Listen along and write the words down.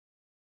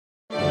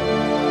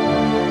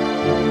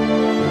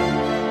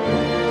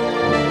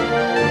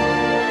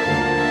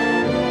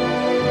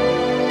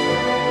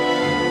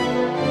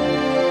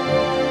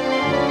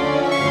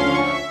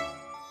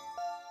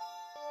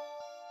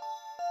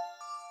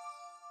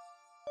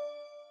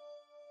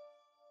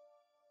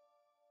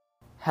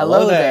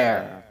Hello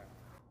there.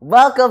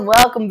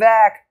 Welcome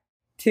back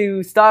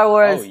to Star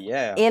Wars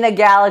in a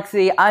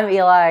Galaxy. I'm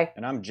Eli.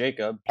 And I'm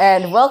Jacob.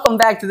 And welcome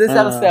back to this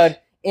episode.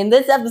 In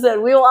this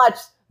episode, we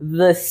watched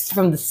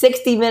from the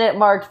 60-minute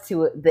mark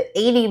to the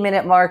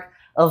 80-minute mark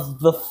of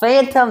The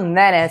Phantom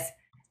Menace.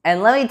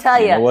 And let me tell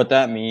you. You know what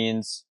that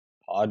means?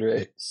 Pod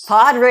race.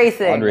 Pod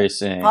racing. Pod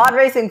racing. Pod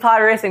racing,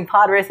 pod racing,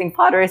 pod racing,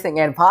 pod racing,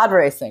 and pod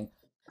racing.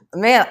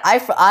 Man, I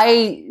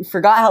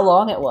forgot how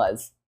long it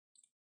was.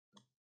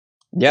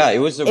 Yeah, it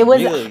was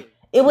really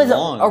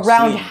long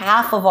around scene.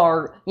 half of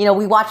our,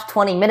 we watched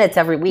 20 minutes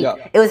every week. Yeah.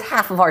 It was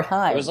half of our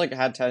time. It was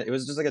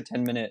just like a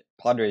 10-minute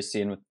pod race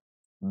scene with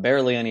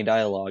barely any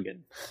dialogue.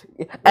 And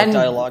what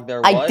dialogue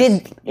there was?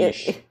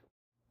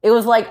 It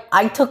was like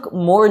I took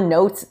more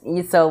notes.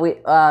 So we,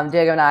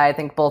 Diego and I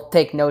think both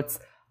take notes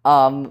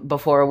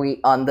before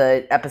on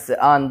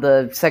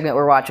the segment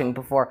we're watching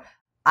before.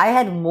 I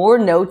had more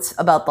notes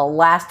about the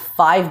last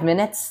 5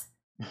 minutes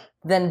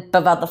than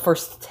about the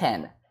first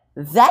 10.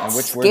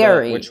 That's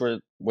scary. Which were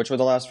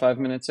the last 5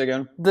 minutes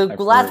again? The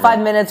last 5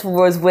 minutes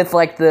was with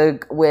the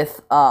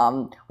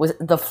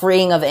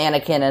freeing of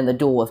Anakin and the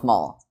duel with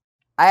Maul.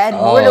 I had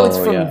more notes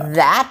from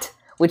that,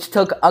 which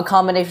took a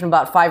combination of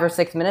about 5 or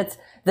 6 minutes,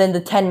 than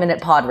the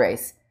 10-minute pod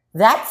race.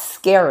 That's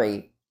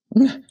scary.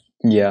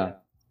 Yeah.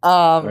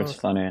 That's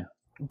funny.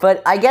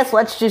 But I guess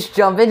let's just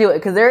jump into it,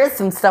 because there is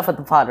some stuff with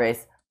the pod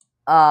race.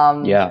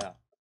 Yeah,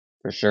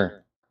 for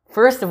sure.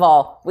 First of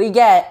all, we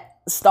get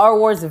Star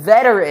Wars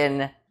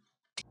veteran,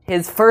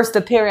 his first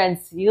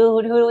appearance.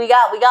 Who do we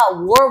got? We got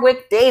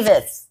Warwick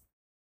Davis.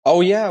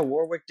 Oh yeah,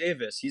 Warwick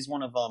Davis. He's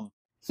one of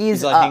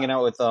He's like hanging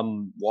out with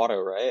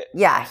Watto, right?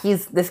 Yeah,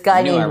 he's this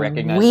guy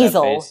named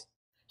Weasel.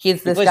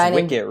 He's this guy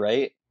named Wicket,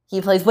 right?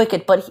 He plays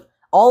Wicket, but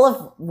all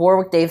of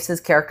Warwick Davis's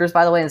characters,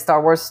 by the way, in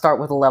Star Wars start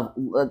with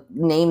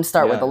names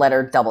start with the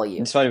letter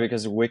W. It's funny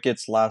because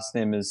Wicket's last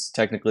name is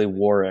technically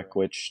Warwick,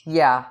 which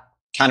kind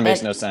of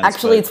makes no sense.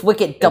 Actually, it's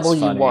Wicket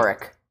W.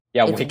 Warwick.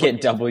 Yeah,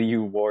 Wicket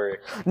W.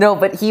 Warwick. No,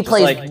 but he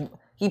plays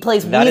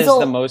Weasel. That is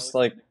the most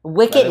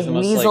Wicket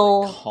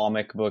Weasel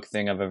comic book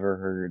thing I've ever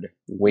heard.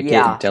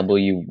 Wicket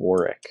W.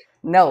 Warwick.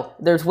 No,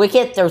 there's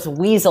Wicket, there's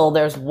Weasel,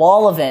 there's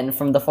Walavan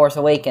from The Force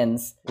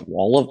Awakens.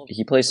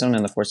 He plays someone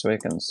in The Force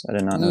Awakens. I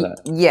did not know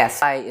that.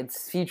 Yes.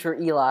 It's future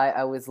Eli.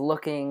 I was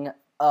looking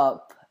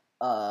up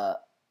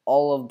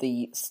all of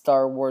the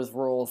Star Wars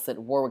roles that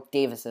Warwick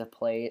Davis has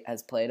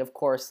played. Of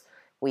course,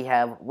 we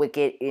have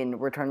Wicket in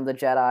Return of the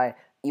Jedi,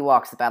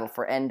 Ewoks: The Battle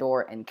for Endor,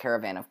 and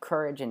Caravan of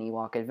Courage and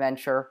Ewok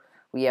Adventure.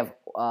 We have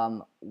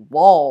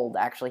Wald,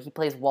 actually. He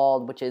plays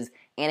Wald, which is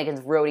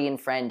Anakin's Rodian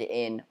friend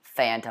in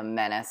Phantom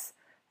Menace.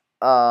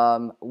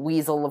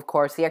 Weasel, of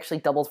course. He actually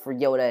doubles for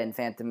Yoda in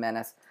Phantom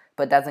Menace,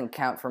 but doesn't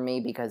count for me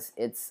because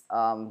it's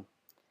Yoda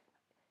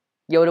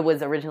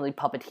was originally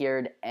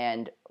puppeteered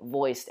and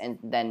voiced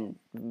again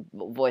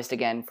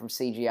from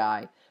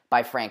CGI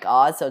by Frank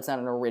Oz, so it's not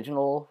an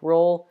original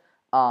role.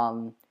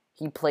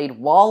 He played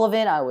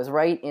Walavan, I was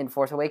right, in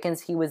Force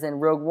Awakens. He was in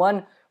Rogue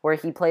One, where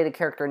he played a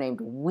character named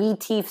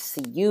Weeteef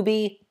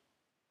Siyubi.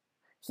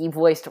 He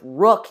voiced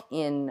Rook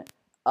in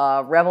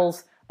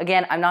Rebels.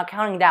 Again, I'm not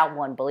counting that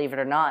one, believe it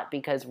or not,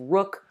 because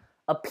Rook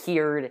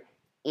appeared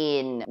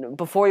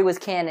before he was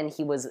canon,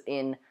 he was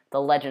in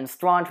the Legends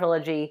Thrawn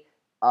trilogy.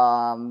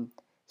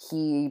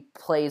 He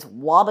plays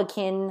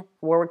Wabakin.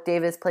 Warwick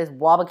Davis plays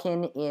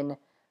Wabakin in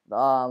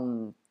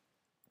The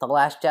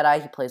Last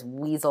Jedi. He plays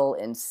Weasel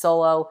in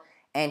Solo.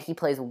 And he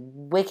plays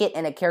Wicket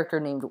and a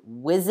character named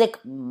Wizik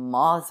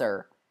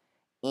Mauser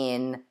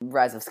in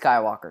Rise of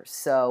Skywalker.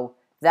 So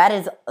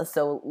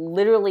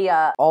literally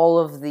all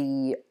of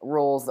the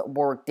roles that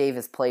Warwick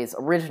Davis plays,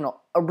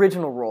 original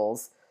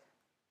roles,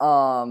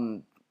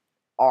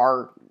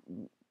 are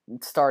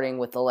starting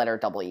with the letter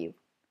W.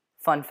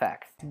 Fun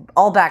fact.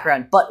 All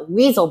background. But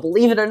Weasel,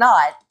 believe it or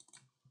not,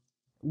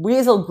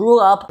 Weasel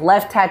grew up,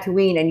 left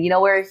Tatooine, and you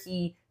know where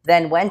he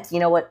then went? You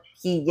know what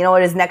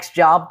his next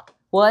job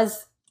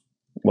was?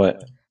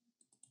 What?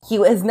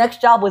 His next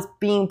job was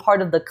being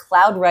part of the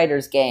Cloud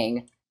Riders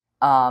gang.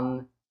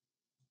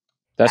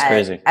 That's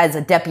crazy. As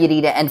a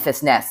deputy to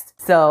Enfys Nest.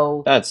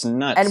 So that's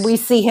nuts. And we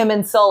see him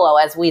in Solo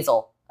as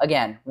Weasel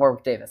again,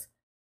 Warwick Davis.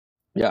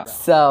 Yeah.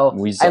 So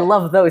Weasel. I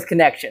love those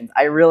connections.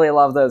 I really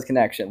love those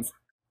connections.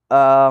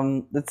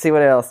 Let's see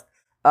what else.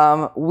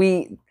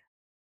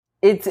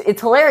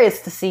 It's hilarious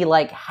to see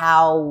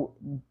how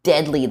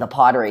deadly the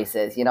pod race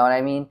is. You know what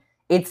I mean?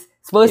 It's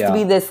supposed to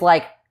be this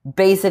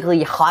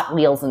basically Hot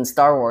Wheels in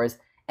Star Wars,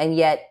 and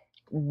yet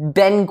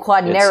Ben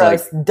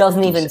Quadneros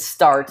doesn't even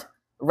start.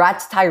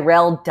 Rats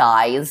Tyrell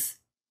dies.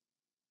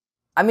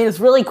 I mean, it's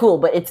really cool,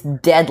 but it's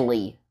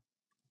deadly.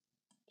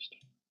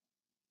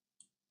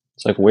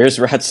 It's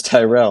where's Rats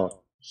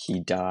Tyrell? He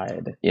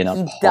died in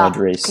a pod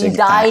racing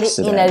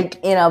accident.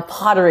 in a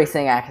pod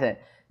racing accident.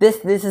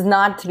 This is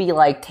not to be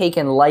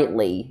taken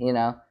lightly, you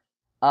know.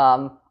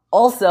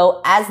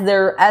 Also, as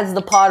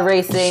the pod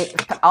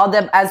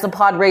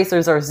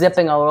racers are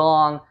zipping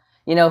along,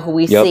 you know who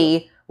we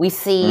see? We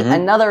see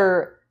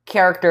another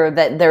character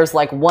that there's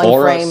like one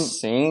Aura frame.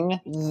 Singh?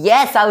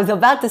 Yes, I was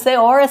about to say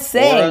Aura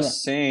Singh. Aura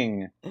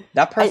Singh.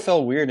 That part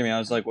felt weird to me. I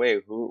was like,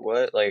 wait, who?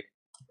 What? Like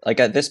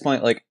at this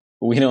point, like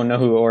we don't know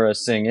who Aura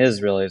Singh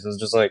is really. So it's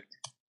just like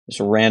this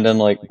random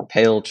like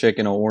pale chick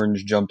in an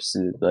orange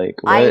jumpsuit. Like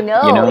what? I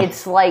know, you know?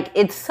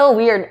 it's so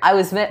weird.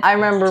 I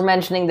remember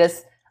mentioning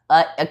this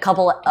a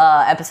couple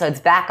episodes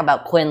back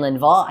about Quinlan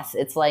Voss.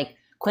 It's like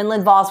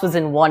Quinlan Voss was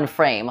in one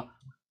frame.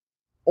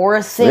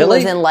 Aura Singh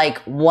was in like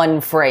one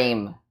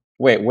frame.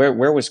 Wait,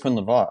 where was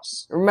Quinlan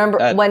Voss? Remember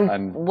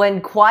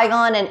when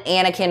Qui-Gon and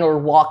Anakin were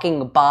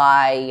walking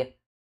by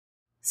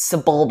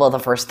Sebulba the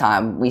first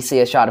time, we see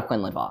a shot of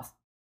Quinlan Voss.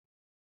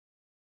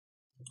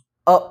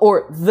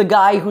 Or the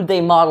guy who they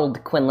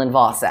modeled Quinlan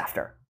Voss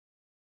after.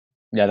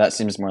 Yeah, that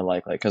seems more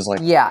likely because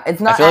like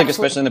it's not. I feel like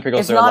especially in the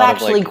prequels, there are a lot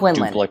of like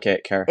Quinlan.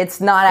 duplicate characters. It's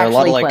not actually Quinlan. There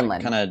are a lot of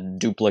like kind of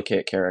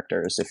duplicate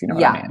characters, if you know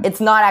what I mean.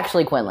 It's not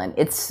actually Quinlan.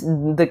 It's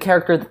the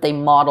character that they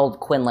modeled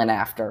Quinlan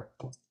after.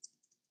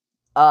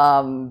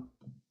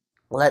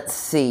 Let's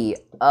see.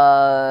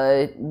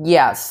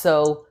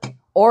 So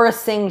Aura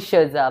Singh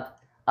shows up.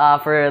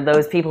 For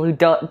those people who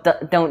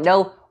don't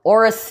know,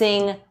 Aura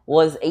Singh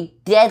was a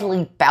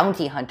deadly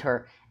bounty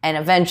hunter and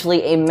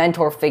eventually a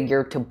mentor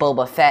figure to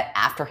Boba Fett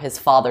after his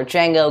father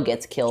Jango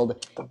gets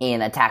killed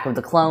in Attack of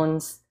the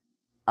Clones.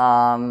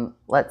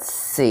 Let's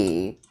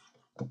see.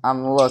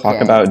 I'm looking.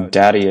 Talk about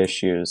daddy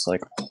issues, like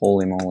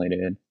holy moly,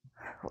 dude.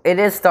 It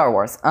is Star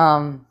Wars.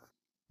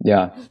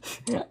 Yeah.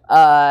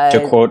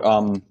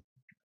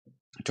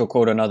 To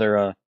quote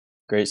another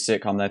great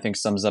sitcom that I think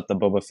sums up the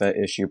Boba Fett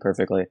issue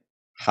perfectly.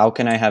 How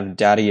can I have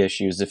daddy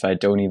issues if I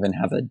don't even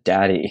have a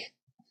daddy?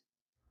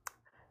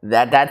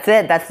 That's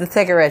it. That's the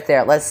ticker right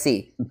there. Let's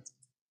see.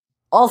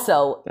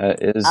 Also, that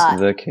is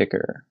the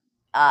kicker.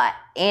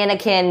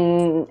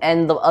 Anakin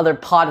and the other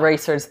pod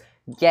racers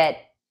get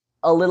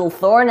a little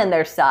thorn in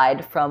their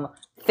side from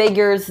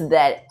figures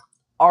that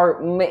are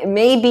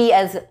maybe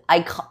as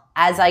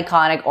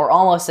iconic or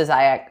almost as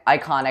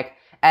iconic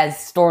as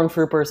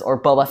Stormtroopers or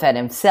Boba Fett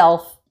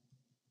himself.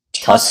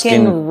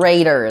 Tusken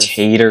Raiders.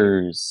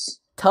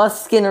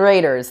 Tusken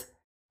Raiders.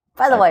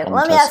 By the way,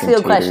 let me ask you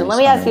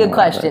a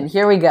question.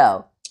 Here we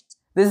go.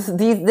 This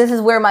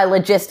is where my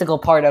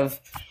logistical part of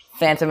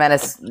Phantom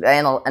Menace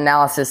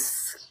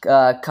analysis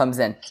comes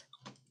in.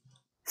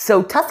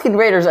 So Tusken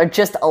Raiders are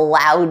just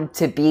allowed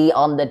to be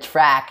on the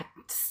track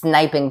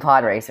sniping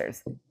pod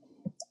racers.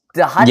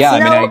 The Hutts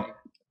know?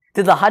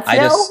 Did the Hutts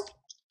know?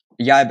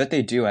 Yeah, I bet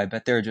they do. I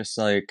bet they're just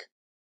like,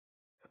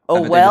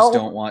 oh well, they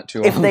just don't want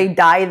to. If they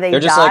die, they're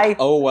just die. Like,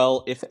 oh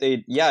well, if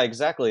they, yeah,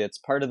 exactly. It's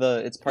part of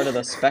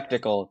the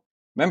spectacle.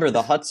 Remember,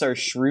 the Hutts are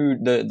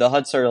shrewd. The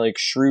Hutts are like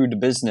shrewd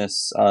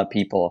business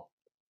people.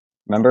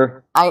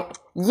 Remember?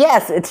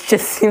 Yes. It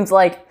just seems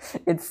like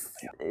it's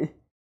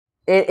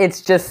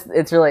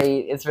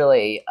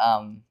really.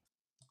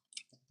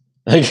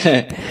 Like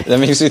that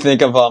makes me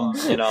think of oh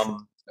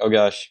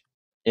gosh,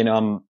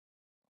 in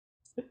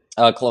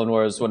Clone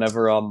Wars,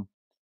 whenever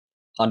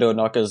Hondo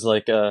Ohnaka's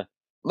like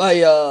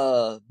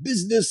my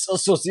business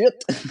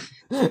associate.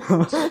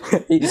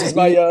 This is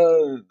my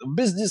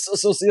business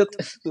associate.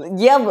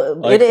 Yeah, but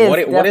like, it is.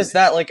 What is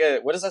that like?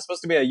 What is that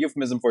supposed to be a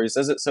euphemism for? He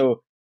says it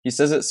so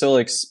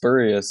like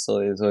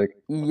spuriously. It's like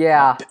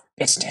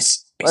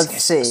business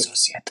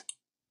associate.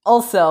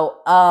 Also,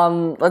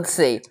 let's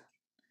see.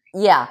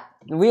 Yeah,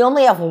 we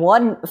only have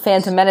one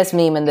Phantom Menace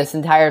meme in this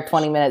entire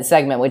 20-minute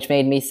segment, which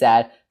made me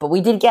sad. But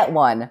we did get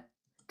one.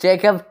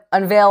 Jacob,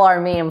 unveil our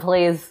meme,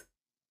 please.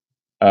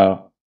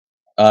 Oh.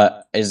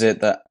 Is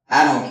it the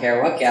I don't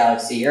care what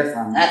galaxy you're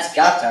from, that's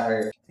got to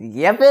hurt.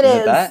 Yep, it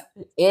is. It that?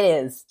 It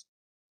is.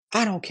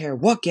 I don't care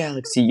what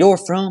galaxy you're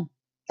from,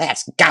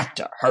 that's got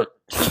to hurt.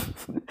 It's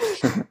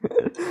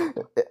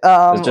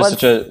just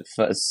such a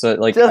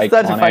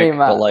funny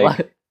but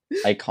like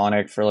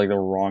iconic for like the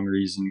wrong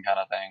reason kind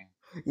of thing.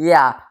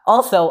 Yeah.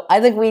 Also,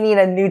 I think we need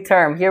a new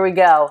term. Here we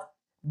go.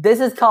 This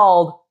is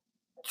called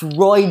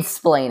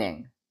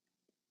droid-splaining.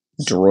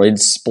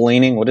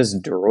 Droid-splaining? What is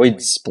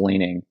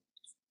droid-splaining?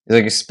 Is it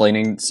like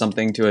explaining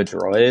something to a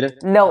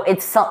droid? No,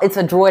 it's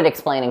a droid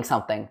explaining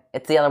something.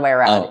 It's the other way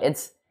around. Oh.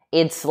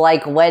 It's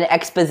like when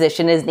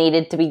exposition is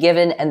needed to be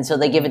given, and so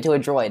they give it to a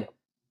droid.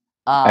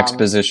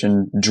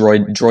 Exposition,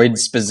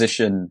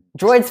 droid-sposition.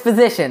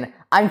 Droid-sposition.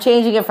 I'm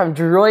changing it from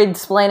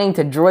droid-splaining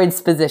to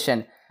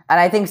droid-sposition. And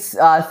I think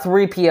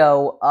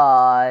 3PO,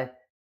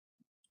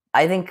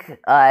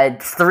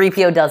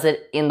 3PO does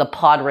it in the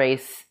pod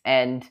race,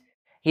 and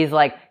he's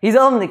like, he's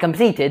only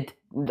completed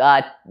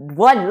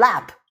one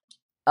lap.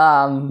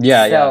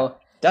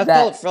 That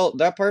part felt so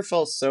that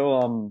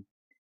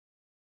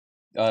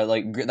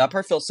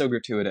part felt so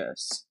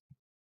gratuitous.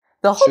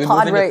 The whole Should we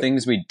pod move into race,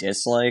 things we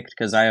disliked?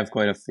 Because I have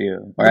quite a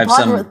few.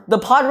 the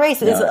pod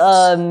race is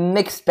a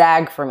mixed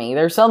bag for me.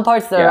 There's some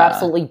parts that are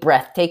absolutely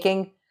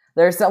breathtaking.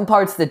 There are some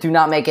parts that do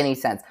not make any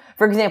sense.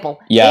 For example,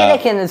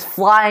 Anakin is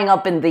flying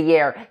up in the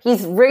air.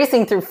 He's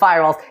racing through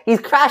firewalls. He's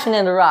crashing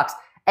into rocks.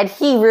 And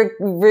he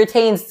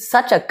retains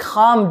such a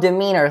calm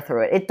demeanor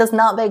through it. It does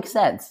not make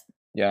sense.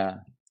 Yeah.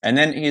 And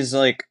then he's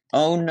like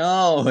oh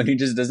no, and he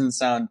just doesn't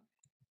sound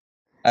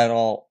at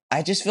all.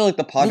 I just feel like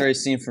the pod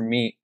race scene for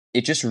me,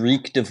 it just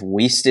reeked of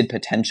wasted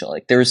potential.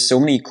 Like there was so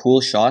many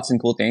cool shots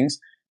and cool things,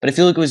 but I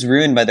feel like it was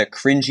ruined by the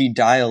cringy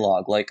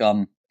dialogue. Like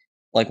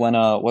when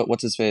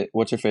what's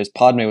her face?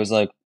 Padme was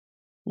like,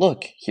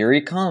 "Look, here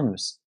he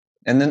comes,"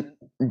 and then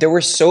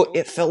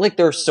it felt like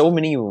there were so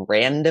many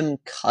random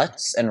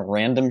cuts and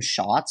random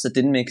shots that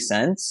didn't make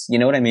sense. You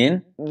know what I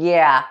mean?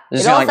 Yeah.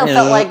 It's It also like,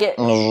 felt like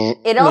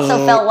it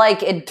also felt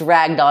like it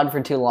dragged on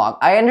for too long.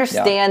 I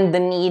understand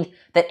the need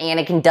that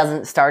Anakin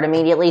doesn't start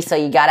immediately, so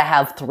you gotta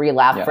have 3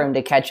 laps for him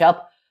to catch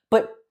up.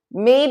 But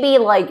maybe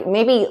lower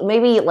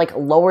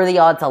the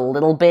odds a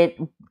little bit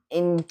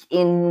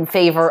in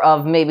favor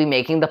of maybe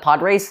making the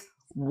pod race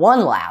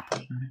 1 lap.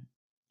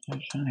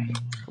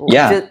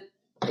 Yeah.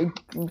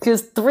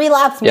 Because 3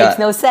 laps makes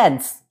no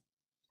sense.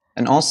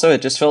 And also,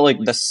 it just felt like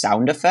the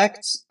sound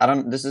effects.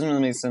 This doesn't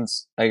really make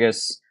sense, I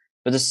guess.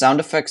 But the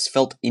sound effects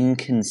felt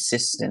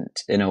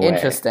inconsistent in a way.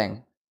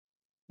 Interesting.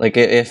 Like,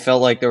 it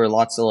felt like there were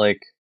lots of, like...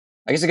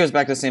 I guess it goes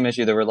back to the same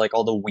issue. There were, like,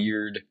 all the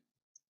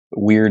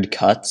weird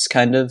cuts,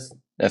 kind of.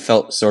 That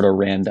felt sort of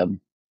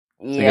random.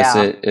 Yeah. So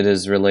I guess it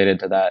is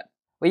related to that.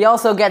 We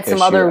also get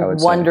some other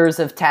wonders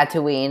of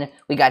Tatooine.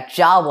 We got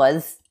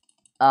Jawas.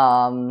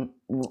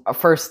 A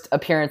first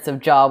appearance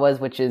of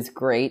Jawas, which is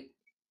great.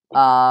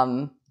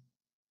 And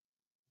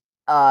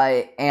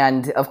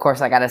of course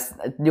I gotta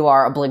do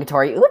our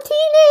obligatory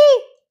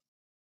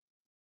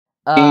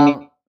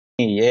Utini!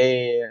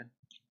 Yeah.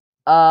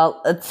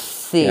 Let's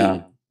see.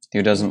 Yeah.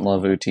 Who doesn't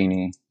love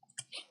Utini?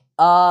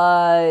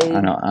 I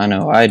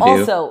know, I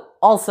do.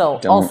 Also,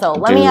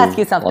 let me ask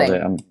you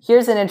something.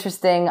 Here's an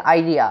interesting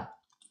idea.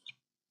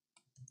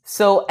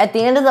 So, at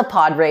the end of the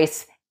pod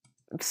race,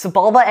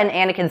 Sebulba and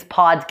Anakin's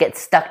pods get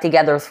stuck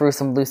together through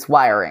some loose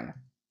wiring.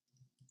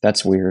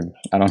 That's weird.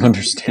 I don't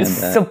understand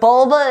that.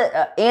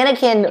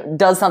 Anakin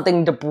does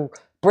something to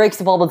break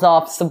Sebulba's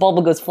off.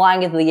 Sebulba goes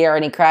flying into the air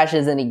and he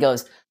crashes and he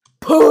goes,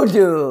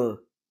 Poodoo!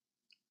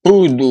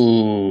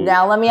 Poodoo!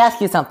 Now, let me ask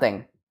you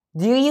something.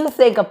 Do you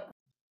think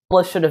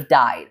Sebulba should have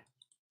died?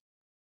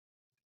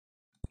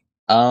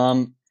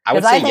 I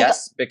would say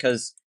yes,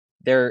 because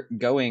they're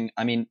going,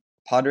 I mean,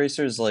 pod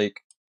racers,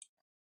 like,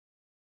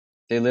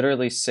 they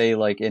literally say,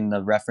 like, in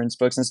the reference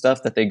books and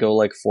stuff that they go,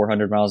 like,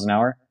 400 miles an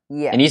hour.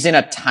 Yeah. And he's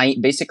in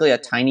basically a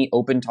tiny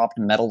open-topped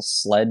metal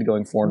sled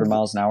going 400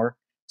 miles an hour.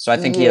 So I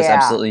think he has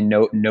absolutely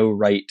no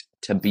right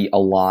to be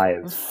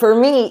alive. For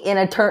me,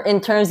 in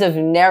terms of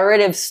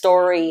narrative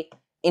story,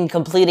 in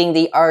completing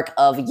the arc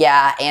of,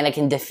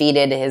 Anakin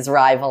defeated his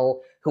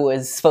rival who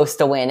was supposed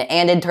to win,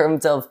 and in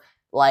terms of,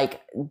 like,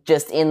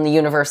 just in the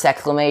universe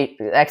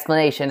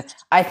explanation,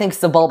 I think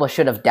Sebulba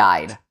should have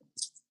died.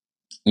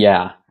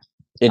 Yeah.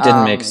 It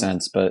didn't make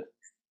sense, but...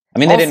 I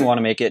mean, they didn't want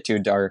to make it too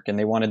dark, and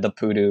they wanted the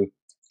Poodoo.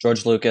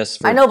 George Lucas,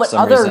 for I know, but some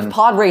other reason,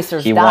 pod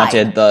racers he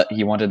died.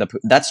 wanted the...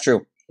 That's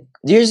true.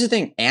 Here's the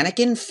thing.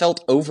 Anakin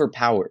felt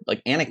overpowered.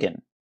 Like,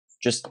 Anakin.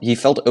 He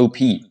felt OP.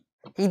 He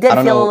did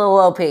feel a little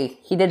OP.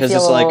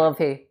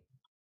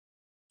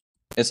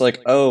 It's like,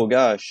 oh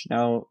gosh,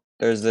 now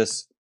there's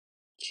this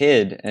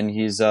kid, and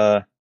he's,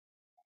 all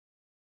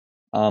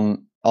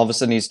of a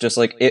sudden he's just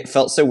like... It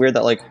felt so weird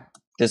that, like,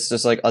 this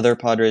just, like, other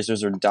pod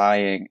racers are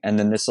dying, and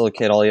then this little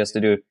kid, all he has to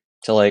do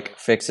to, like,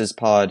 fix his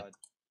pod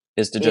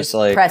is to just,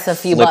 like, press a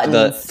few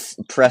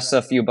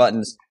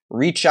buttons,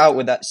 reach out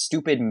with that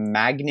stupid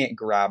magnet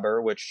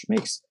grabber, which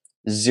makes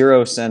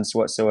zero sense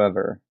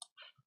whatsoever.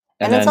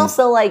 And it's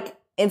also like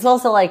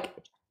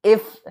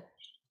if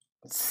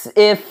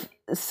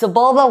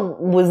Sebulba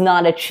was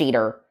not a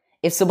cheater,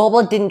 if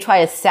Sebulba didn't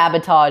try to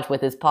sabotage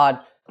with this pod,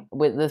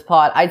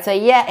 I'd say,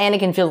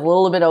 Anakin feels a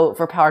little bit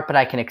overpowered, but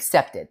I can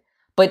accept it.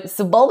 But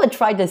Sebulba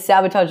tried to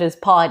sabotage his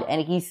pod,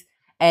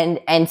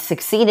 and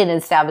succeeded in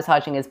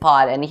sabotaging his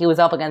pod, and he was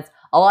up against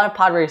a lot of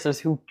pod racers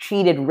who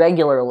cheated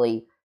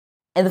regularly.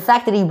 And the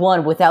fact that he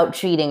won without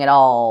cheating at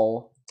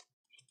all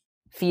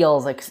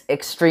feels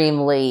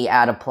extremely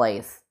out of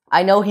place.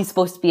 I know he's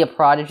supposed to be a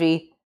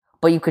prodigy,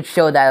 but you could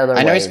show that other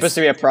ways. I know he's supposed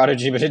to be a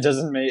prodigy, but it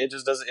doesn't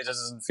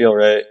feel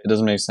right. It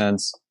doesn't make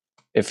sense.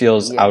 It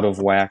feels out of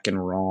whack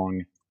and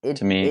wrong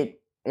to me.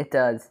 It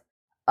does.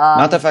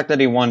 Not the fact that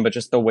he won, but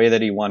just the way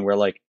that he won, where,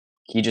 like,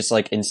 he just,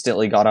 like,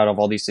 instantly got out of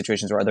all these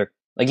situations where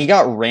he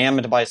got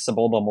rammed by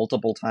Sebulba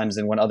multiple times,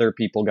 and when other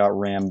people got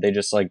rammed, they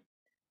just, like,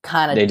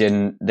 they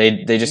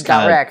just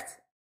kind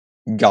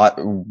of got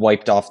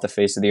wiped off the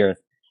face of the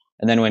earth.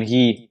 And then when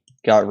he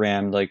got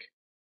rammed, like,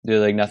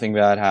 nothing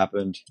bad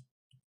happened.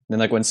 Then,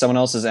 like, when someone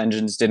else's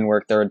engines didn't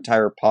work, their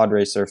entire pod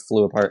racer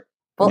flew apart.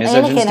 Well,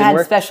 Anakin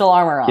had special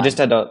armor on. He just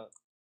had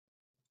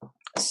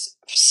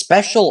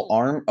special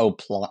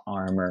plot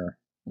armor.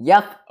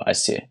 Yep. I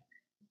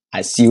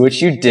see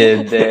what you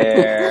did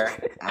there.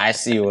 I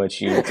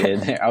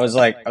was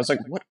like,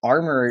 what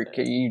armor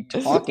are you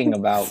talking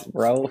about,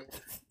 bro?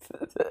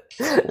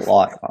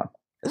 Plot armor.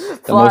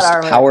 The most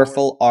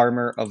powerful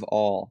armor of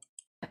all.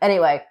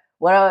 Anyway,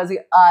 so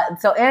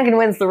Anakin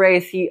wins the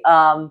race.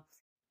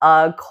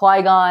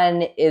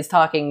 Qui-Gon is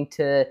talking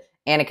to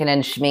Anakin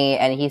and Shmi,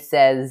 and he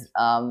says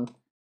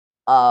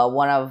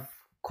one of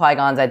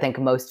Qui-Gon's, I think,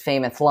 most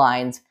famous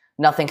lines,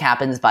 "Nothing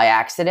happens by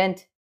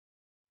accident."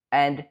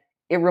 And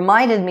it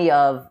reminded me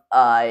of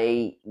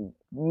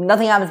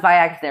 "Nothing happens by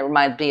accident." It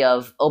reminds me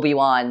of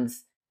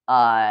Obi-Wan's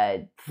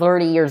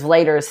 30 years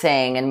later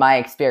saying, "In my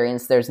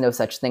experience, there's no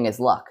such thing as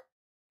luck."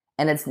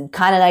 And it's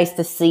kind of nice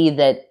to see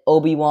that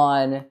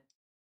Obi-Wan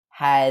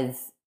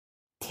has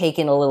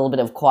taken a little bit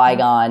of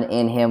Qui-Gon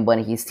in him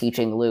when he's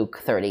teaching Luke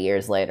 30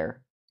 years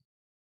later.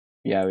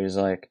 Yeah, he's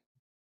like...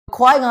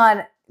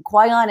 Qui-Gon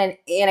and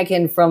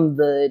Anakin from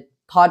the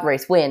pod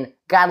race win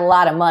got a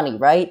lot of money,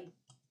 right?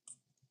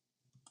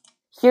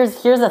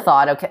 Here's a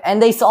thought, okay?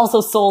 And they also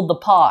sold the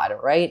pod,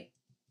 right?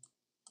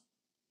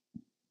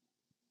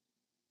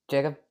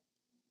 Jacob?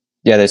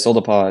 Yeah, they sold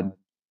the pod.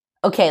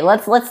 Okay,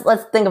 let's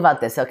think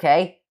about this,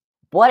 okay?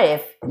 What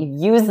if you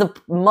use the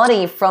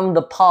money from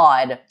the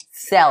pod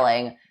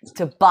selling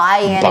to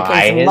buy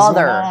Anakin's his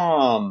mother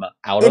mom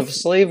out of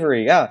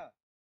slavery? Yeah.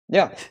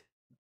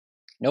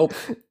 Nope.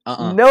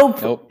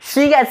 Nope.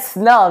 She gets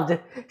snubbed.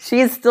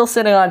 She's still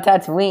sitting on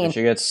Tatooine.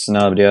 She gets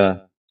snubbed. Yeah.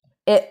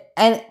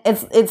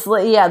 It's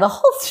yeah. The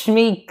whole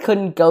Shmi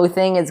couldn't go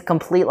thing is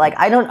complete. Like,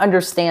 I don't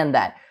understand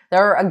that.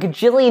 There are a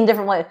gajillion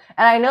different ways,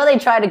 and I know they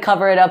tried to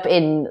cover it up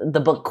in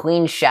the book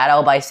Queen's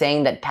Shadow by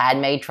saying that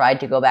Padme tried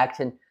to go back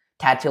to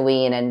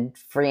Tatooine and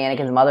free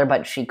Anakin's mother,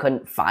 but she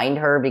couldn't find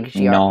her because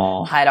she had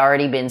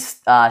already been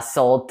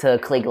sold to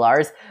Klieg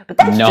Lars. But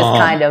that's just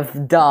kind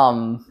of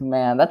dumb,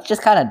 man. That's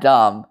just kind of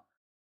dumb.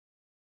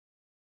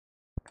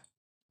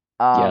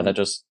 Yeah, that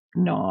just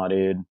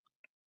dude.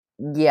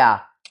 Yeah.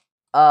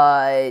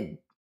 And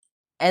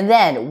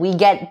then we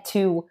get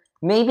to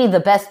maybe the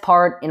best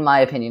part, in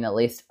my opinion at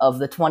least, of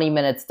the 20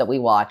 minutes that we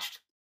watched.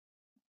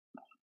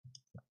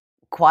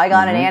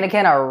 Qui-Gon and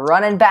Anakin are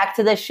running back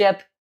to the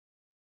ship.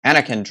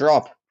 Anakin,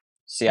 drop.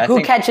 See, I Who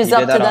think catches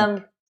up to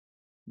them?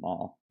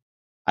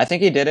 I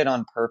think he did it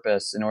on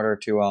purpose in order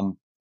to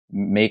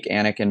make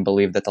Anakin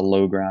believe that the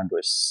low ground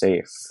was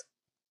safe.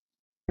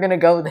 We're gonna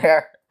go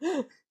there.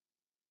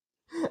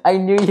 I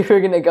knew you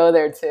were gonna go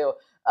there too.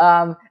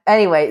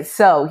 Anyway,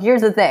 so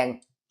here's the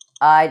thing.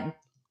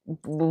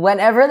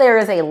 Whenever there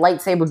is a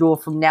lightsaber duel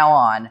from now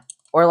on,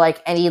 or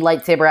like any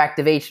lightsaber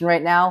activation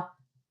right now,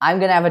 I'm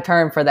gonna have a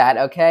term for that,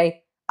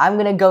 okay? I'm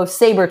gonna go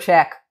saber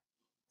check.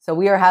 So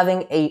we are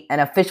having an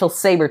official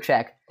saber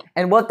check.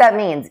 And what that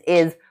means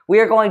is we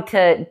are going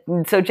to...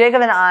 So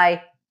Jacob and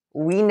I,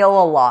 we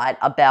know a lot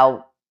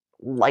about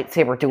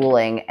lightsaber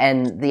dueling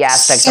and the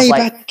aspect of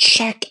like... Saber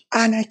check,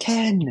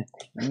 Anakin!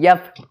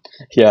 Yep.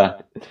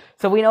 Yeah.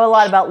 So we know a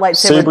lot about lightsaber...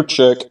 Saber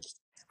check.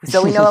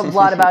 So we know a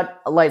lot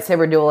about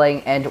lightsaber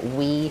dueling, and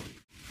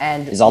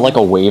Is that like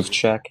a wave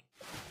check?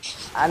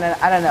 I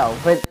don't know,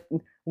 but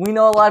we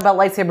know a lot about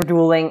lightsaber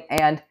dueling,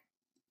 and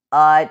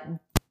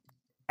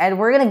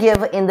we're gonna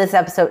give in this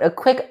episode a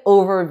quick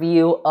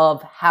overview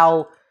of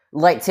how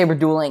lightsaber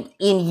dueling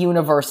in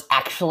universe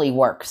actually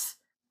works.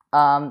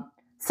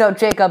 So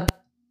Jacob,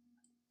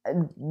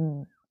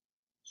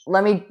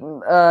 let me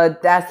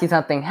ask you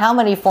something. How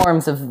many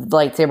forms of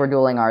lightsaber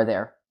dueling are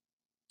there?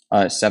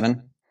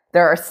 7.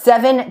 There are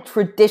 7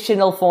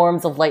 traditional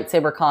forms of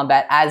lightsaber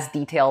combat as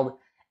detailed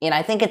in,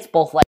 I think it's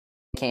both like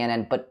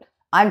canon, but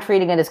I'm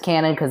treating it as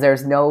canon because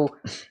there's no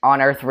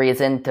on-earth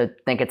reason to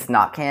think it's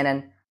not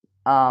canon.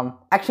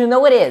 Actually,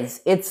 no, it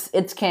is.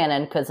 It's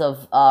canon because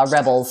of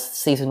Rebels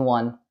Season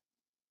 1.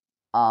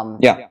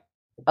 Yeah.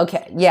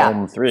 Okay, yeah.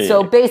 Form 3.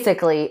 So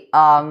basically,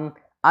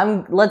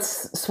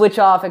 let's switch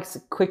off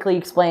quickly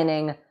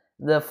explaining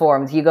the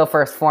forms. You go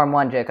first, Form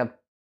 1, Jacob.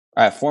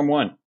 Alright, Form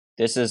 1.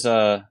 This is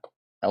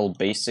El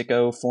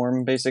Basico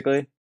form,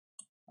 basically.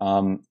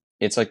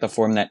 It's like the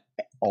form that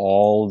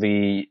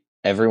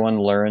everyone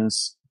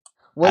learns.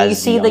 When you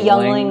see the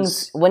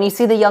younglings,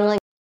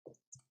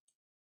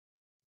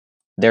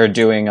 they're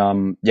doing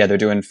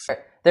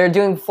they're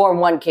doing Form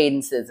 1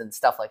 cadences and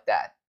stuff like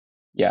that.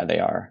 Yeah, they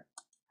are.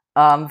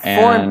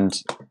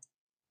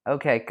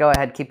 Okay, go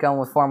ahead. Keep going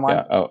with Form 1.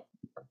 Yeah. Oh,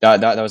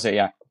 that was it.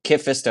 Yeah,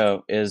 Kit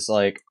Fisto is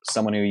like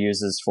someone who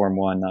uses Form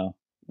 1 though.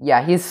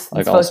 Yeah, he's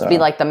supposed to be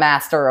like the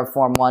master of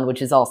Form 1,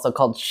 which is also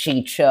called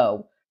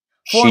Shi-Cho.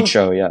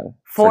 Shi-Cho, yeah.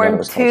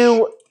 Form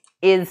 2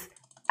 is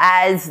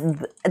as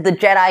the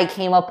Jedi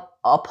came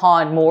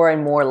upon more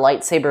and more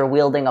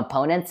lightsaber-wielding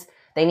opponents,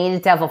 they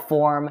needed to have a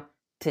form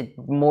to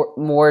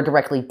more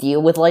directly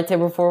deal with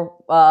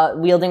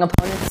lightsaber-wielding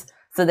opponents,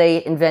 so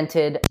they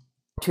invented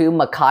 2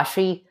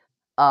 Makashi,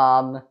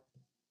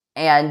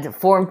 and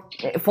Form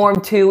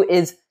 2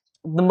 is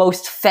the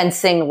most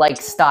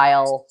fencing-like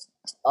style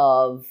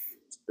of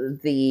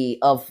the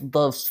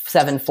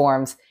 7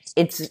 forms.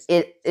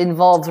 It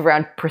involves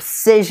around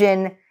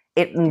precision.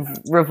 It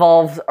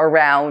revolves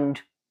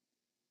around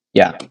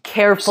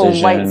careful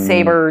precision.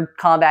 Lightsaber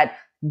combat,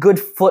 good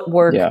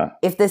footwork. Yeah.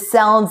 If this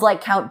sounds like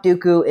Count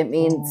Dooku, it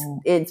means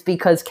it's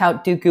because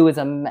Count Dooku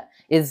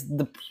is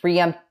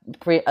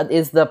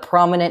the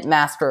prominent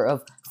master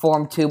of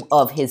Form 2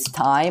 of his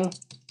time.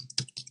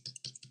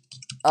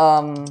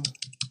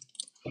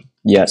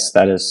 Yes,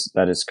 that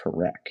is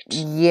correct.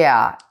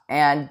 Yeah,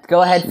 and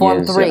go ahead,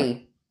 Form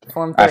 3.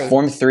 Form 3.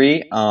 Form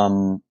 3,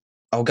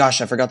 oh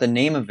gosh, I forgot the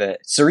name of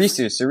it.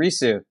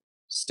 Surisu.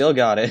 Still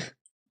got it.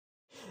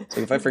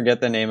 So if I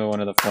forget the name of one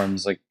of the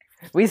forms, like...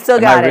 We still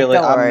got it, don't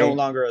worry. I'm no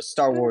longer a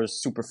Star Wars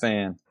super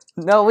fan.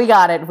 No, we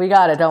got it,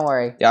 don't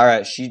worry. Yeah,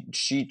 alright,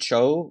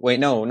 Shicho? Wait,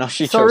 no, not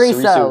Shicho,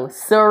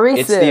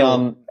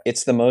 Surisu.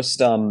 It's the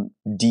most,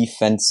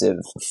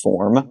 defensive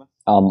form.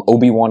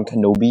 Obi-Wan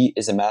Kenobi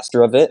is a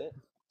master of it.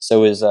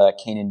 So is,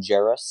 Kanan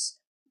Jarrus.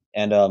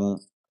 And,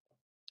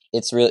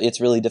 it's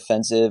really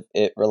defensive.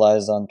 It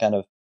relies on kind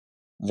of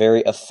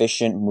very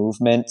efficient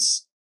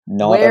movements,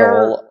 not at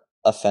all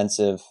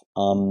offensive.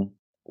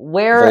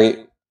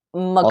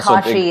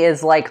 Makashi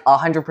is like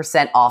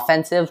 100%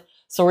 offensive,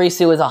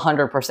 Surisu is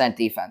 100%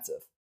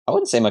 defensive. I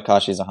wouldn't say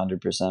Makashi is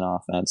 100%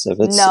 offensive.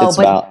 It's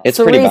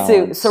Surisu, pretty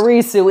balanced.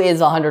 Surisu is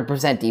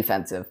 100%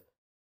 defensive.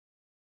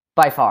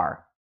 By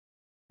far.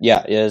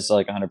 Yeah, it is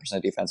like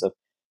 100% defensive.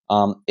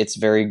 It's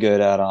very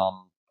good at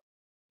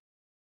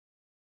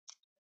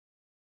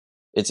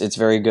It's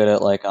very good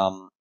at like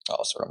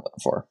what's what I'm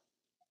looking for?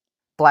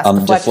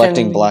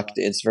 Deflecting black.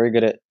 It's very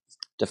good at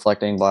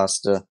deflecting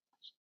blaster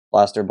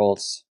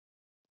bolts.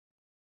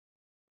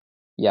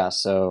 Yeah,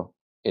 so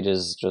it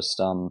is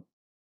just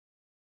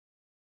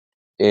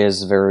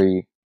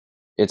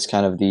it's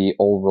kind of the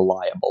old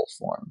reliable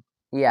form.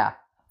 Yeah.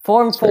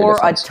 Form 4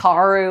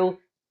 Ataru,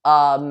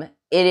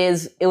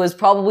 it was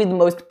probably the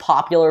most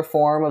popular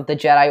form of the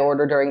Jedi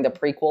Order during the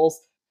prequels.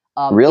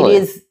 Really?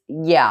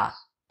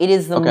 It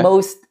is the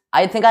most.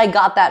 I think I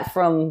got that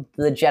from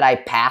the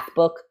Jedi Path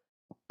book.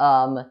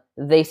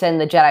 They said in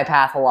the Jedi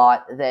Path a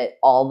lot that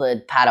all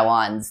the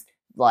Padawans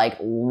like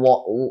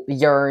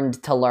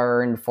yearned to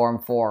learn Form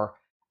 4.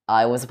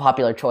 It was a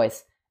popular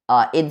choice.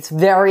 It's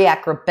very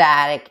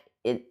acrobatic.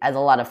 It has a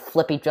lot of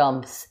flippy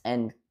jumps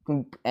and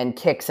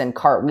kicks and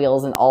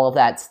cartwheels and all of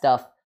that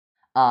stuff.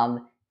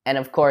 And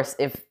of course,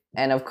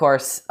 one of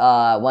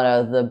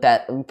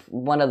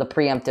the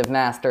preemptive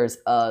masters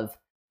of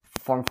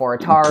Form 4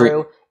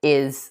 Ataru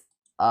is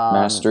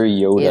Master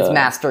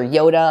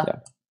Yoda. Yeah.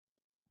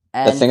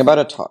 And the thing about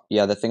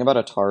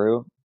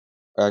Ataru,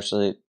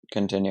 actually,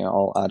 continue.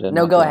 I'll add it.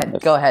 No, go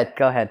ahead. Go ahead.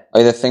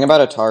 Like, the thing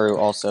about Ataru,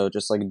 also,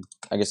 just like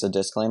I guess a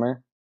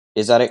disclaimer,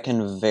 is that it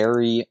can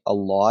vary a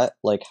lot,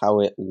 like how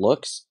it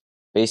looks,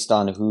 based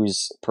on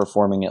who's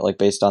performing it, like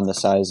based on the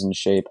size and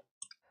shape.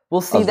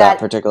 We'll see that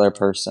particular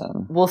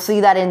person. We'll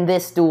see that in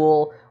this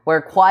duel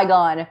where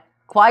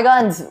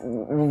Qui-Gon's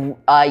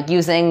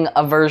using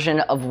a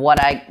version of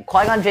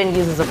Qui-Gon Jinn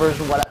uses a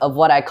version of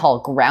what I call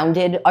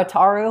grounded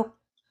Ataru,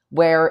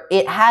 where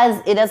it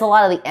has a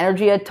lot of the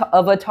energy of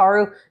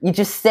Ataru. You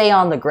just stay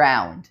on the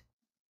ground.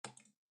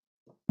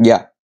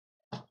 Yeah.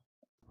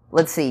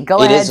 Let's see. Go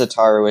ahead. It is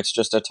Ataru. It's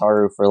just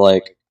Ataru for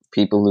like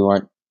people who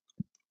aren't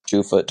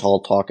 2 foot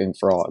tall talking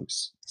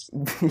frogs.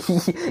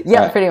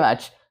 Yeah, right. Pretty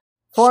much.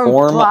 Form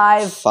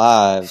 5.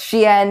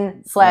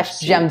 Xian /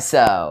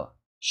 Gemso.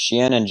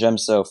 Xian and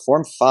Gemso.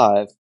 Form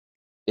 5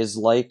 is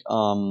like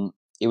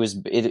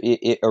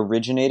it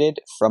originated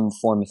from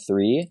Form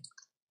 3,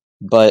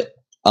 but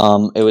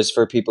it was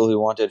for people who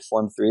wanted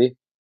Form 3,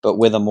 but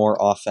with a more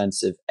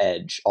offensive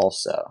edge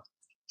also.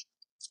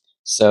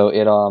 So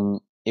it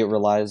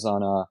relies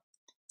on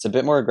it's a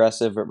bit more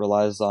aggressive. It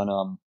relies on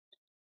a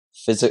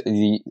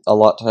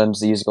lot of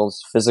times it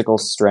uses physical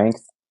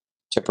strength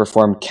to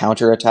perform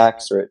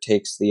counterattacks, or it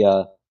takes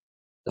the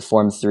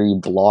Form 3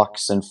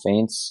 blocks and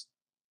feints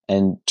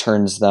and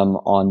turns them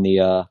on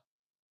the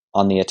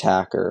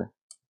attacker.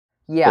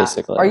 Yeah.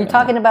 Basically. Are you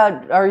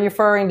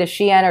referring to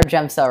Xian or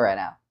Gemso right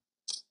now?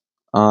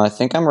 I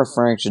think I'm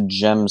referring to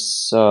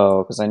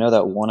Gemso, because I know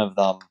that one of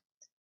them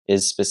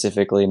is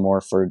specifically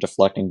more for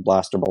deflecting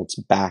blaster bolts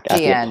back at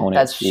the opponent.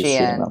 That's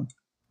Xian.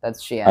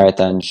 That's Xian. Alright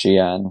then,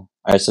 Xian.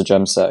 Alright, so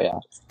Gemso, yeah.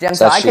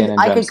 Gemso,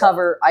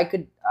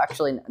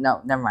 so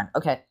no, never mind.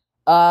 Okay.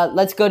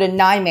 Let's go to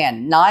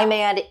Naiman.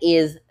 Naiman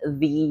is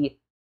the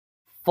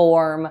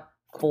form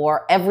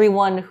for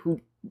everyone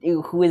who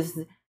is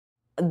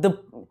the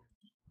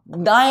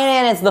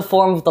Naiman is the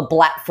form of the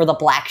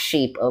black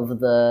sheep of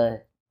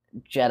the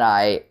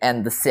Jedi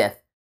and the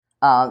Sith.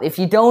 If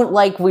you don't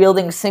like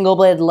wielding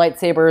single-bladed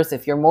lightsabers,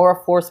 if you're more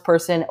a Force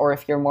person, or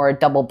if you're more a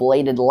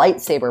double-bladed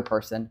lightsaber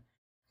person,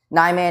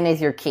 Naiman is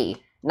your key.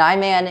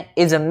 Naiman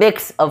is a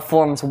mix of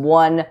forms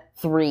 1,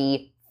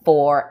 3,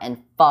 4,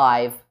 and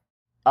 5,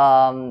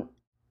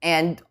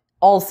 and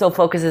also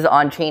focuses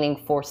on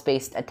chaining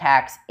Force-based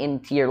attacks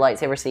into your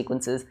lightsaber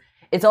sequences.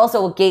 It's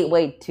also a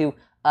gateway to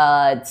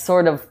a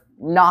sort of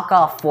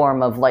knockoff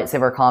form of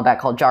lightsaber combat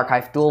called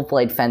Jarkai Dual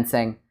Blade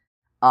Fencing,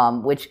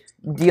 which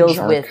deals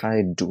with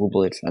Jarkai Dual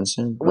Blade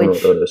Fencing,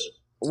 which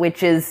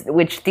is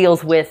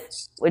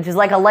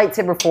like a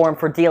lightsaber form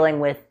for dealing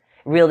with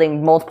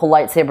wielding multiple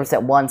lightsabers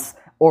at once,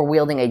 or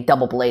wielding a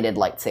double-bladed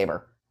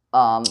lightsaber.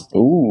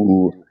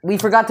 Ooh. We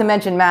forgot to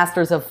mention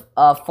Masters of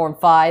Form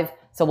 5,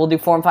 so we'll do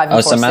Form 5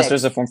 and Form 6.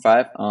 Masters of Form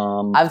 5?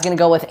 I was going to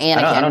go with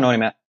Anakin. I don't know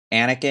any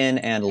Anakin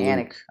and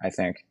Luke, I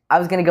think. I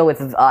was gonna go with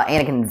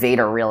Anakin and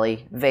Vader,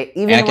 really.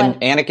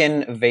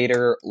 Anakin,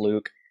 Vader,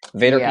 Luke.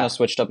 Vader Yeah. kind of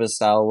switched up his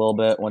style a little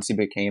bit once he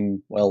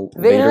became,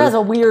 Vader has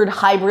a weird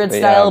hybrid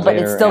style, but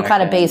it's Vader, still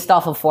kind of Anakin. based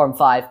off of Form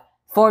 5.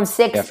 Form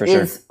 6 Yeah, for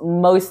is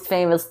most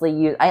famously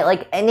used.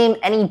 I name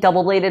any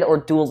double-bladed or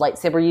dual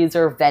lightsaber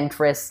user,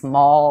 Ventress,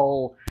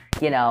 Maul,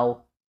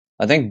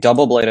 I think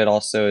double-bladed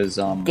also is...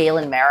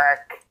 Galen Merrick,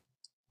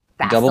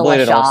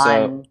 Double-bladed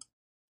Bastila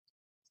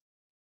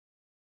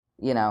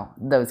Shan,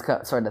 those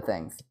sort of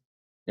things.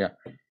 Yeah.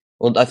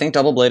 Well, I think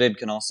double-bladed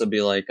can also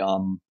be like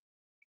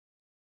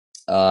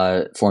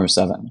Form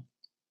 7.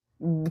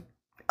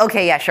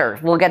 Okay, yeah, sure.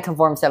 We'll get to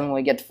Form 7 when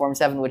we get to Form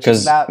 7, which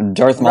Because is about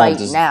Darth Maul right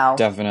is now.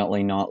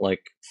 definitely not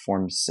like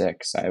Form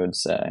 6, I would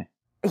say.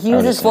 He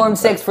uses Form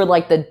 6 for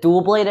like the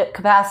dual-bladed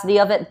capacity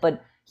of it,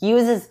 but he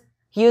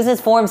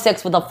uses Form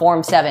 6 with a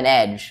Form 7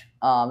 edge.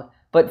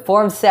 But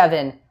Form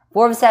 7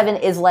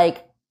 is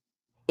like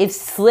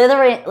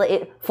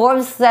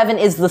Form 7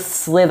 is the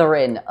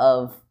Slytherin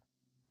of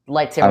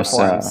lightsaber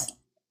forms.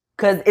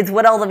 Because it's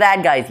what all the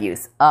bad guys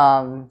use.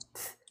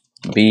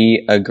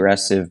 Be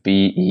aggressive,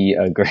 be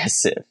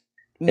aggressive.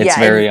 It's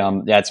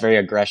it's very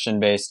aggression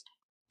based.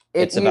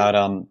 It's about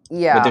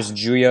but there's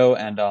Juyo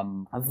and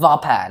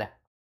Vapad.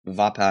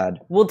 Vapad.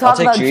 We'll talk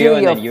about Juyo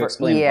and Juyo then you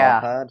explain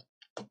Vapad.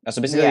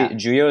 So basically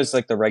Juyo is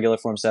like the regular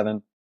Form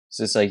 7.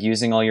 So it's like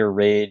using all your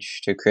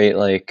rage to create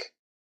like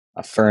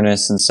a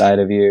furnace inside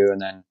of you and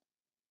then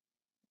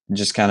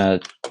just kind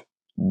of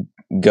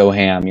go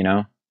ham,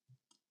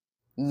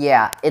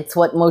 Yeah, it's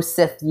what most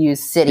Sith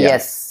use.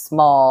 Sidious,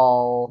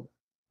 small,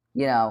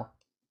 yeah,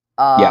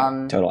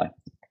 totally.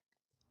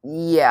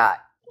 Yeah.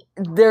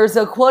 There's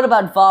a quote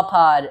about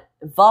Vapad.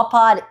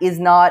 Vapad is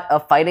not a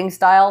fighting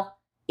style,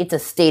 it's a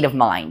state of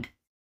mind.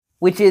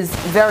 Which is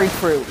very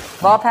true.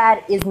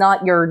 Vapad is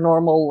not your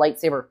normal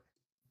lightsaber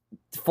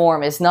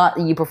form. It's not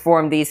you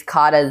perform these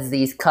katas,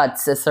 these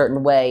cuts a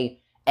certain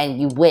way, and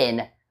you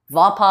win.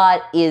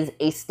 Vapad is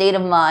a state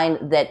of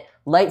mind that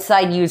light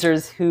side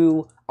users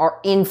who are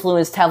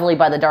influenced heavily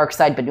by the dark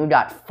side but do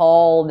not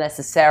fall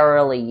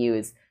necessarily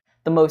use.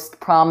 The most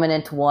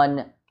prominent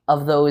one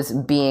of those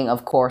being,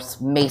 of course,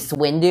 Mace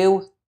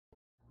Windu.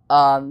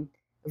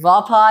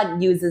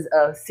 Vapad uses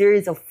a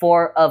series of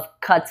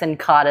cuts and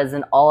katas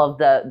and all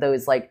of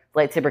those like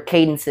lightsaber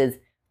cadences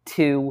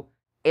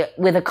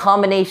with a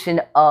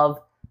combination of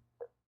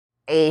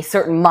a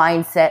certain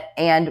mindset,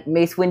 and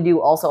Mace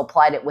Windu also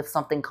applied it with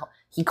something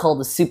he called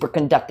the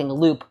superconducting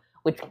loop,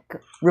 which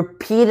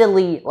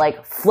repeatedly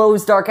like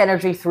flows dark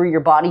energy through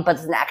your body but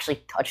doesn't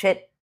actually touch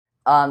it.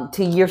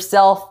 To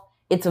yourself,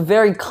 it's a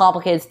very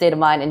complicated state of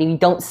mind, and you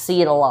don't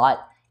see it a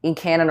lot in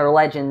canon or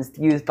legends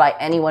used by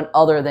anyone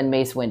other than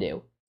Mace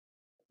Windu.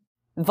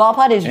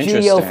 Vapad is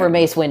Juyo for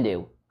Mace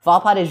Windu.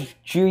 Vapad is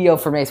Juyo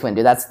for Mace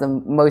Windu. That's the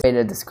most way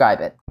to describe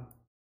it.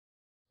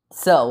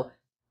 So,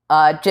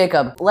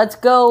 Jacob, let's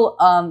go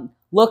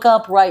look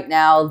up right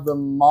now the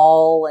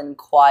Maul and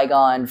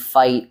Qui-Gon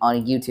fight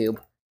on YouTube.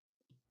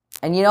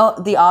 And you know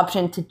the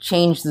option to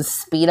change the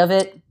speed of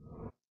it?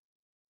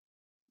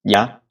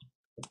 Yeah.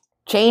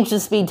 Change the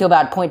speed to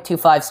about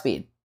 0.25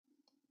 speed.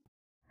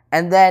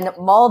 And then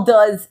Maul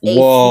does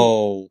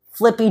a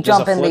flippy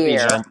jump in the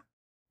air.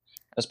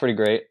 That's pretty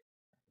great.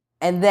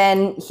 And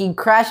then he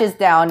crashes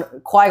down.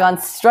 Qui-Gon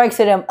strikes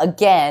at him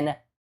again.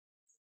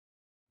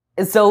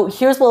 And so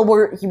here's what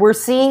we're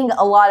seeing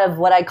a lot of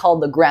what I call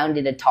the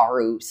grounded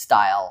Ataru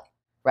style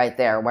right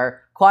there,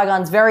 where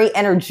Qui-Gon's very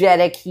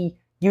energetic. He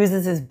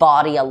uses his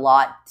body a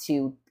lot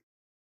to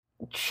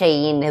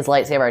chain his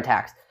lightsaber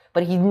attacks,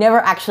 but he never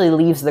actually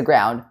leaves the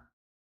ground.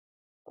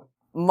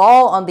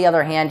 Maul, on the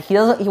other hand, he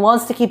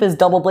wants to keep his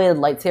double-bladed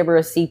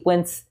lightsaber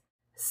sequence,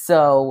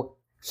 so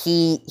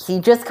he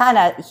just kind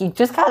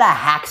of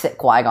hacks at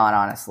Qui-Gon,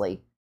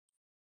 honestly.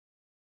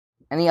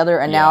 Any other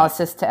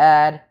analysis to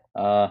add?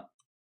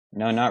 No,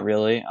 not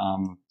really.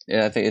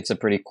 I think it's a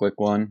pretty quick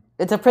one.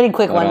 It's a pretty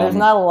quick one. There's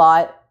not a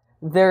lot.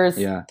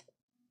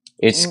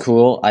 It's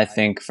cool. I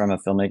think from a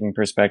filmmaking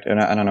perspective,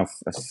 I don't know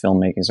if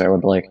filmmaking's the right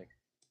word, but like,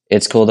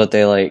 it's cool that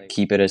they like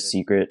keep it a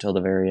secret till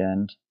the very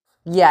end.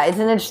 Yeah,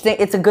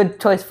 it's a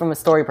good choice from a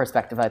story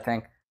perspective, I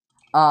think.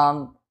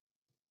 Yeah,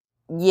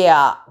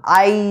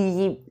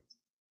 I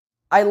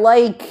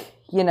like,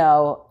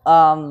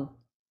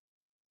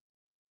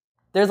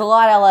 there's a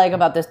lot I like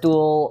about this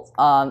duel.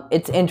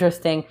 It's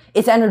interesting.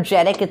 It's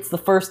energetic. It's the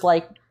first,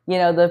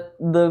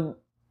 the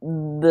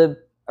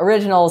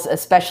originals,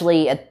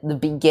 especially at the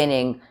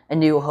beginning, A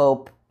New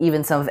Hope,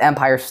 even some of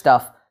Empire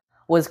stuff,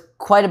 was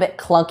quite a bit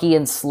clunky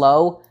and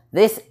slow.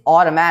 This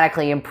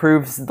automatically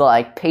improves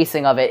the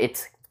pacing of it.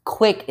 It's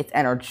quick. It's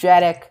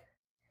energetic.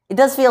 It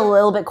does feel a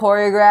little bit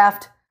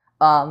choreographed.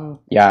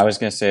 Yeah, I was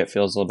gonna say it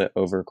feels a little bit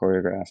over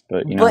choreographed,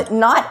 but but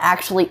not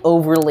actually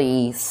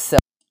overly so.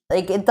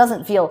 It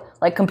doesn't feel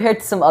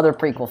compared to some other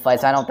prequel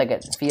fights. I don't think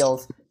it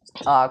feels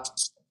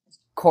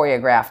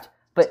choreographed.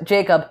 But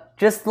Jacob,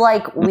 just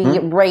like we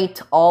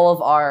rate all of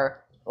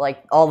our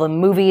all the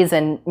movies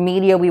and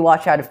media we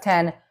watch out of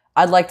 10,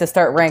 I'd like to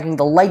start ranking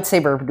the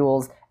lightsaber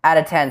duels out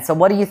of 10. So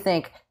what do you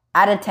think,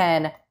 out of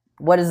 10,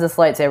 what is this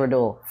lightsaber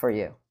duel for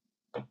you?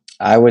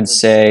 I would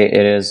say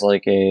it is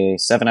like a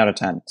 7 out of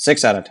 10.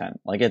 6 out of 10.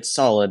 Like, it's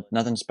solid.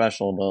 Nothing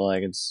special, but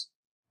like, it's...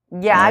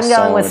 Yeah, I'm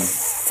going with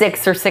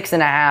 6 or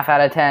 6.5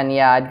 out of 10.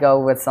 Yeah, I'd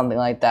go with something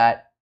like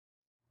that.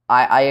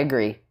 I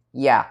agree.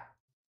 Yeah.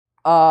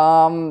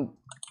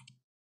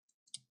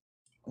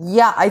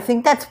 Yeah, I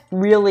think that's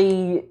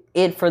really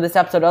it for this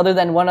episode, other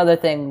than one other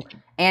thing.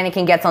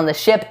 Anakin gets on the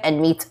ship and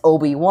meets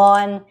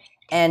Obi-Wan,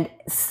 and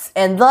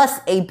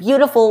thus a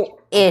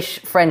beautiful-ish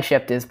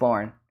friendship is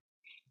born.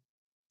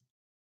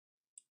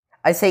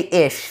 I say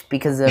ish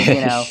because of,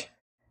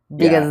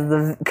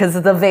 because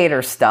of the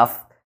Vader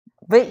stuff.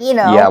 But,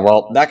 Yeah,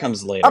 well, that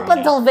comes later. Up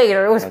until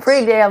Vader, it was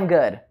pretty damn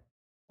good.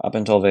 Up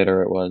until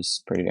Vader, it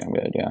was pretty damn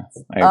good, yeah.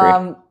 I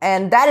agree.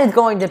 And that is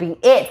going to be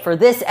it for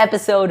this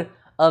episode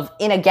of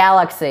In a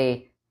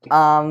Galaxy.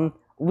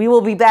 We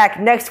will be back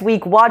next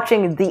week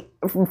watching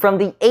from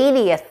the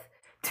 80th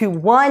to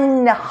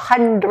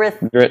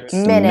 100th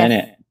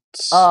minute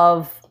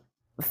of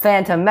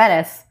Phantom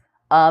Menace.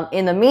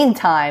 In the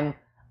meantime,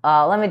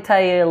 let me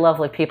tell you,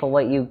 lovely people,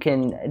 what you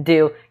can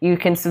do. You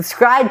can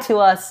subscribe to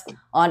us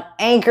on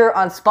Anchor,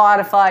 on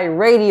Spotify,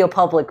 Radio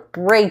Public,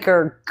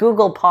 Breaker,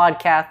 Google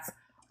Podcasts,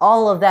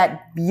 all of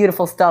that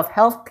beautiful stuff.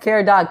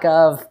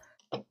 Healthcare.gov.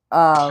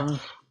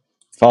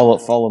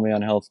 Follow me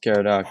on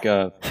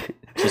healthcare.gov.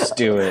 Just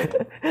do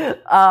it.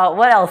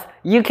 What else?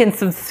 You can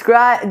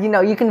subscribe.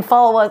 You can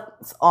follow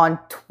us on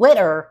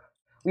Twitter.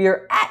 We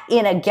are at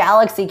In a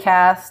Galaxy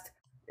Cast.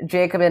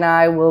 Jacob and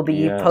I will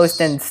be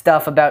posting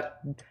stuff about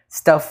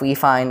stuff we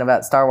find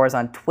about Star Wars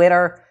on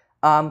Twitter.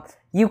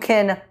 You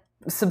can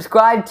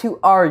subscribe to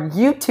our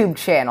YouTube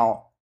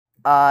channel.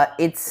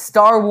 It's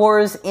Star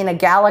Wars in a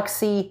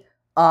Galaxy.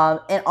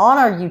 And on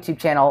our YouTube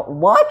channel,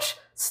 watch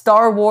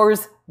Star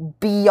Wars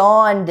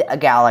Beyond a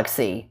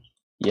Galaxy.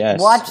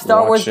 Yes. Watch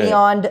Star Wars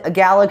Beyond a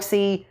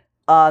Galaxy.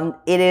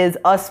 It is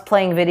us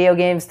playing video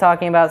games,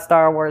 talking about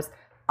Star Wars.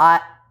 I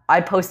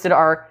posted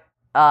our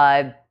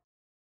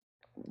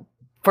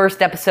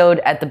first episode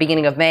at the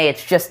beginning of May.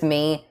 It's just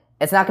me.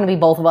 It's not going to be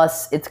both of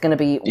us. It's going to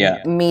be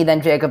me,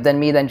 then Jacob, then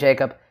me, then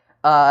Jacob.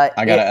 I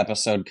got an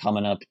episode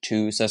coming up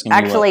too, so it's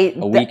going to be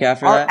a week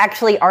after that?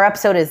 Actually, our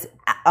episode is...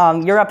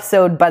 your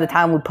episode, by the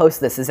time we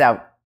post this, is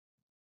out.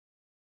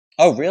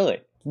 Oh,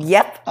 really?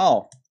 Yep.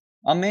 Oh,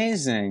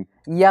 amazing.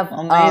 Yep.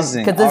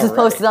 Amazing. Because this is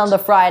posted on the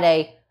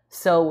Friday,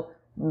 so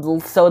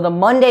the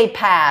Monday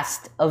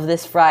past of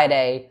this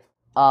Friday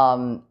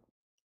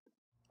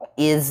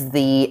is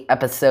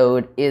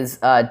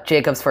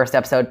Jacob's first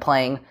episode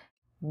playing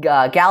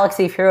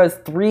Galaxy of Heroes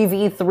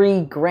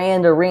 3v3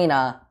 Grand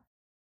Arena.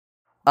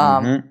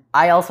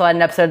 I also had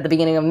an episode at the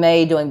beginning of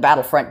May doing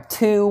Battlefront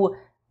 2,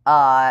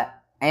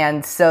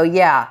 and so,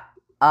 yeah,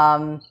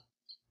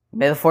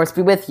 may the Force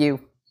be with you.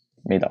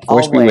 May the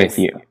Force be with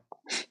you.